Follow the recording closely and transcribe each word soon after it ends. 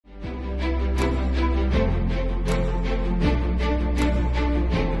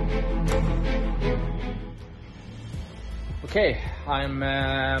Okay, I'm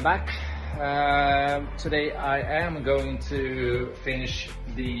back. Today I am going to finish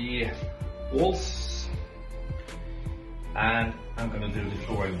the walls and I'm going to do the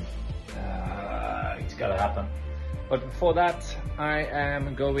flooring. It's gotta happen. But before that, I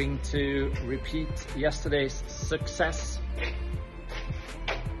am going to repeat yesterday's success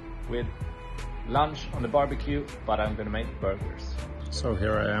with lunch on the barbecue, but I'm gonna make burgers. So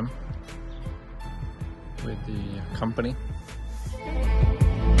here I am with the company.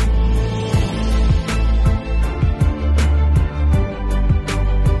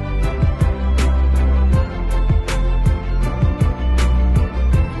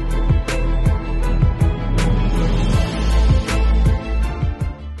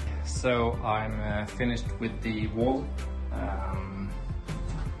 So I'm finished with the wall.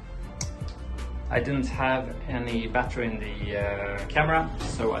 I didn't have any battery in the camera,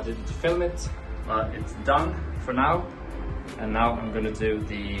 so I didn't film it, but it's done for now. And now I'm gonna do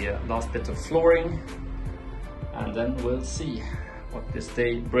the last bit of flooring, and then we'll see what this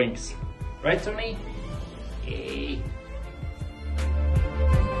day brings. Right, Tony? Yay!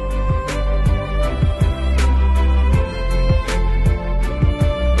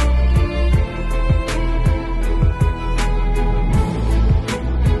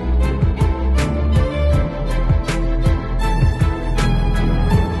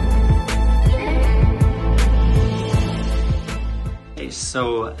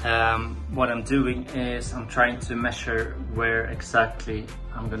 So what I'm doing is I'm trying to measure where exactly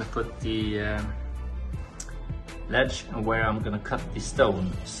I'm gonna put the ledge and where I'm gonna cut the stone.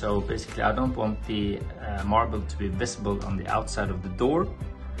 So basically I don't want the marble to be visible on the outside of the door.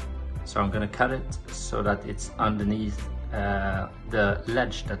 So I'm gonna cut it so that it's underneath the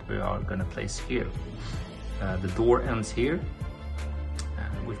ledge that we are gonna place here. The door ends here,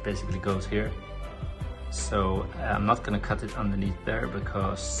 which basically goes here. So I'm not going to cut it underneath there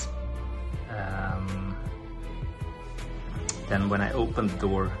because then when I open the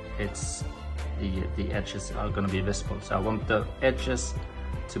door, it's the edges are going to be visible. So I want the edges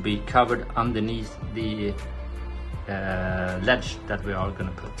to be covered underneath the ledge that we are going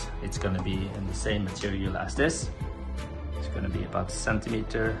to put. It's going to be in the same material as this. It's going to be about a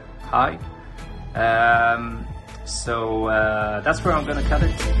centimeter high. So that's where I'm going to cut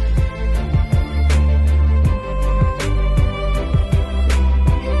it.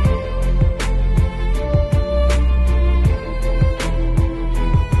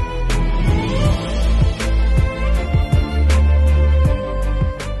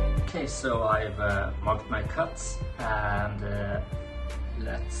 So I've marked my cuts, and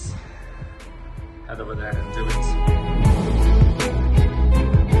let's head over there and do it.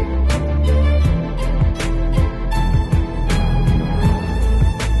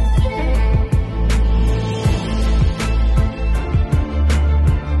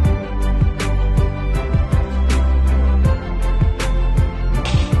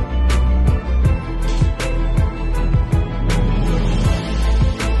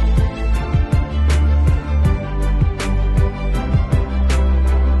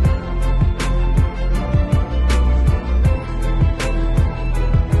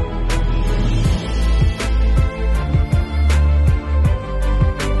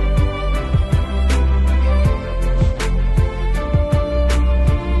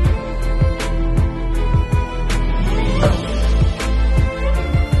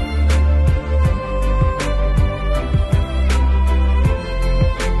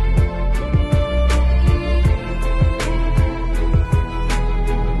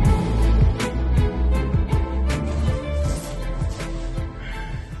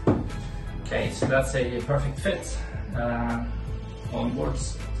 Okay, so that's a perfect fit.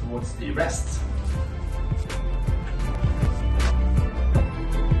 Onwards towards the rest.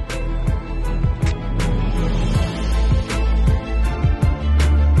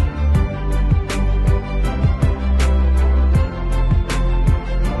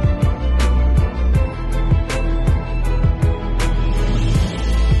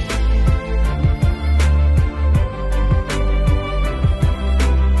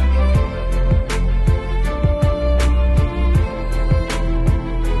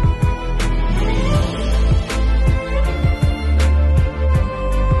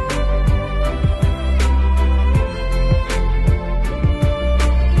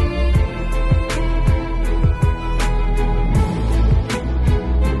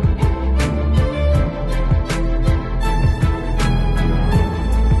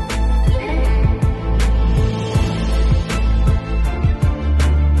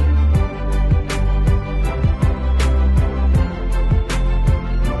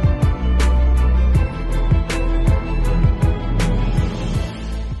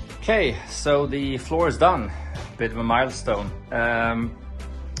 Okay, so the floor is done. Bit of a milestone.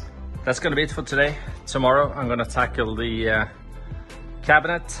 That's gonna be it for today. Tomorrow I'm gonna tackle the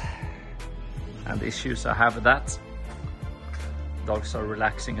cabinet and the issues I have with that. Dogs are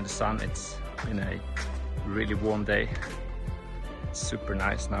relaxing in the sun. It's been a really warm day. It's super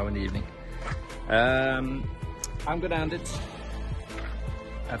nice now in the evening. I'm gonna end it.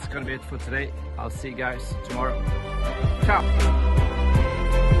 That's gonna be it for today. I'll see you guys tomorrow. Ciao.